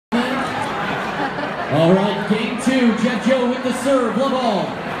All right, game two. Jeff Joe with the serve. Love all.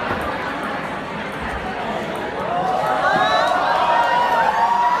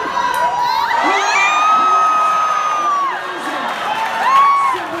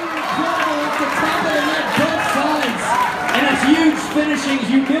 Huge finishing,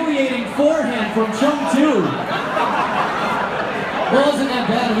 humiliating forehand from Chung too. Well, wasn't that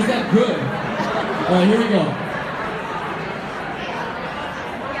bad, it was that good. All right, here we go.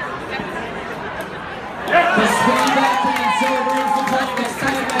 The spin backhand serve earns the point. It's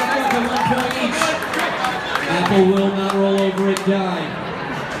tied back up at 1 point each. Apple will not roll over and die.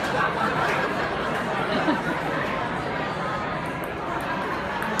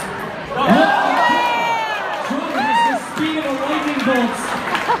 Bolts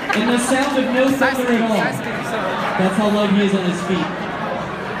and the sound of no thunder at all. That's how light he is on his feet.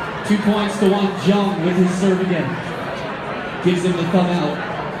 2 points to 1. Jung with his serve again. Gives him the thumb out.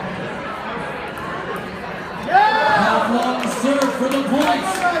 Half long serve for the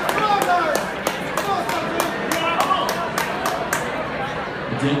points.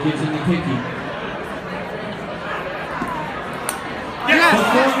 Jill gives him the pinky. The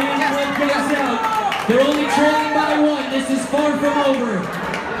forehand leg goes out. They're only trailing by 1. This is far from over.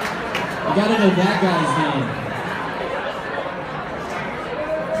 You gotta know that guy's name.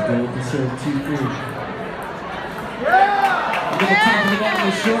 Go with the serve 2-3. Look at the top of the net in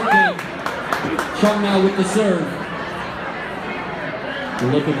the short game. Chung now with the serve. The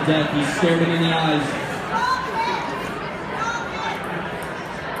look of death. He stared him in the eyes.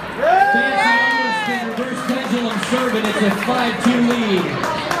 Fancy underspin, reverse pendulum serve, and it's a 5-2 lead.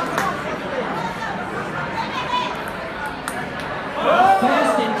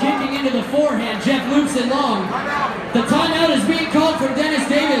 Fast and kicking into the forehand. Jeff loops it long. The timeout is being called from Dennis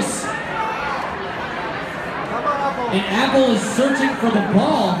Davis. And Apple is searching for the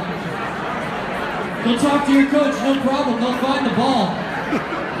ball. Go talk to your coach, no problem. They'll find the ball.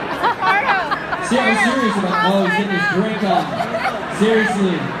 See, I'm serious about. Oh, he's getting his drink on.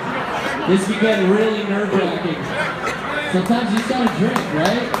 Seriously, this can get really nerve-wracking. Sometimes you just gotta drink,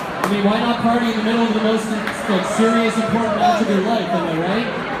 right? I mean, why not party in the middle of the most serious, important match of your life, am I right?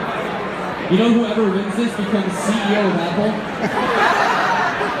 You know whoever wins this becomes CEO of Apple?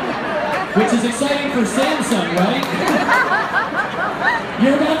 Which is exciting for Samsung, right?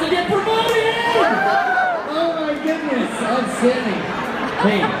 You're about to get promoted! Oh my goodness, outstanding.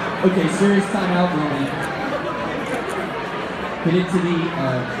 Hey, okay, serious timeout moment. Hit it to the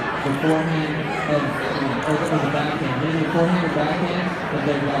forehand of or the backhand. Hit it the forehand or backhand of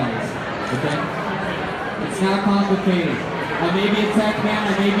their guys. Okay? It's not complicated. I may be a tech man,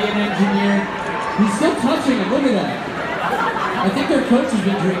 I may be an engineer. He's still touching him, look at that. I think their coach has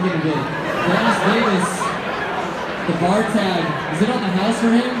been drinking a bit. Dennis Davis, the bar tag, is it on the house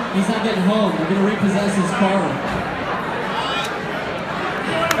for him? He's not getting home. They're going to repossess his car.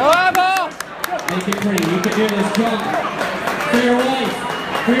 Make it pretty. You can do this, Jung. For your wife.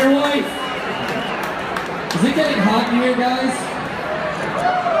 For your wife. Is it getting hot in here, guys?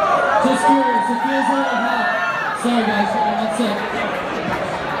 Just curious. It feels a little hot. Sorry, guys. Hold on 1 sec.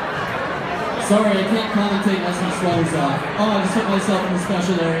 Sorry, I can't commentate unless my sweater's off. Oh, I just put myself in the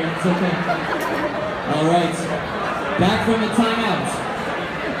special area. It's okay. All right. Back from the timeout.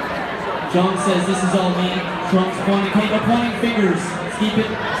 Jung says this is all me. Trump's pointing. Hey, no pointing fingers. Keep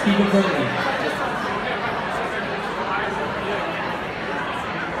it friendly.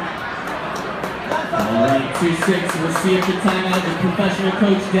 All right, 2-6. We'll see if the timeout, the professional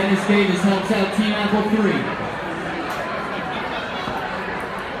coach Dennis Davis helps out Team Apple 3.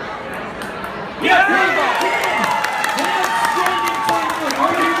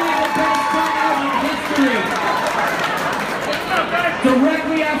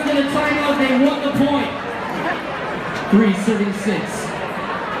 Directly after the timeout, they won the point. 3 serving 6.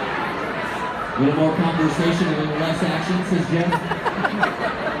 A little more conversation, a little less action, says Jeff.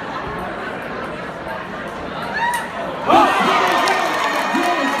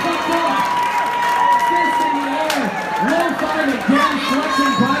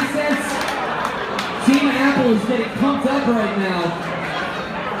 Flexing biceps. Team Apple is getting pumped up right now.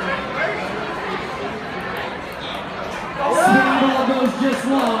 Spinning ball goes just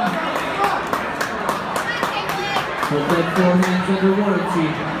long. Put that forehands under warranty.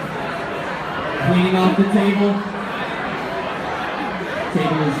 Cleaning off the table.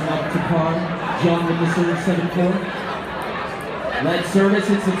 Table is up to par. Jung with the serve 7-4. Lead service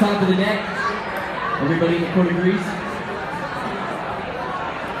hits the top of the net. Everybody in the court agrees.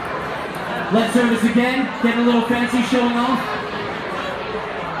 Let's service again, getting a little fancy, showing off.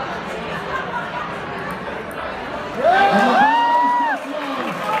 And the ball is just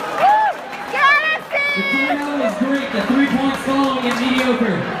long.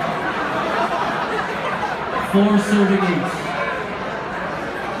 4 serving each.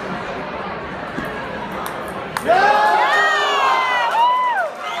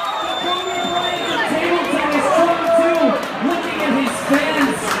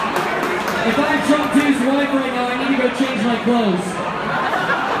 If I'm Trump 2's wife right now, I need to go change my clothes.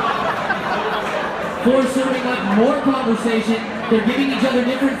 4 serving up more conversation. They're giving each other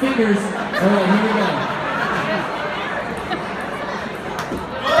different fingers. Alright, here we go.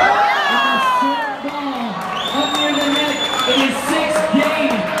 And a short ball up near the net. It is 6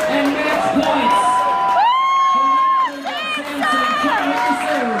 game and match points. Samson coming with the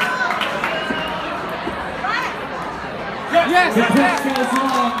serve. Yes, the push goes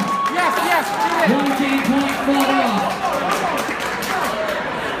long. Yes, 1 game point fought off.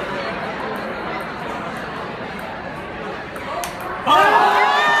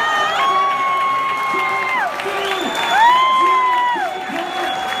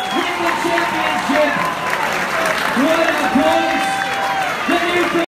 Win the championship.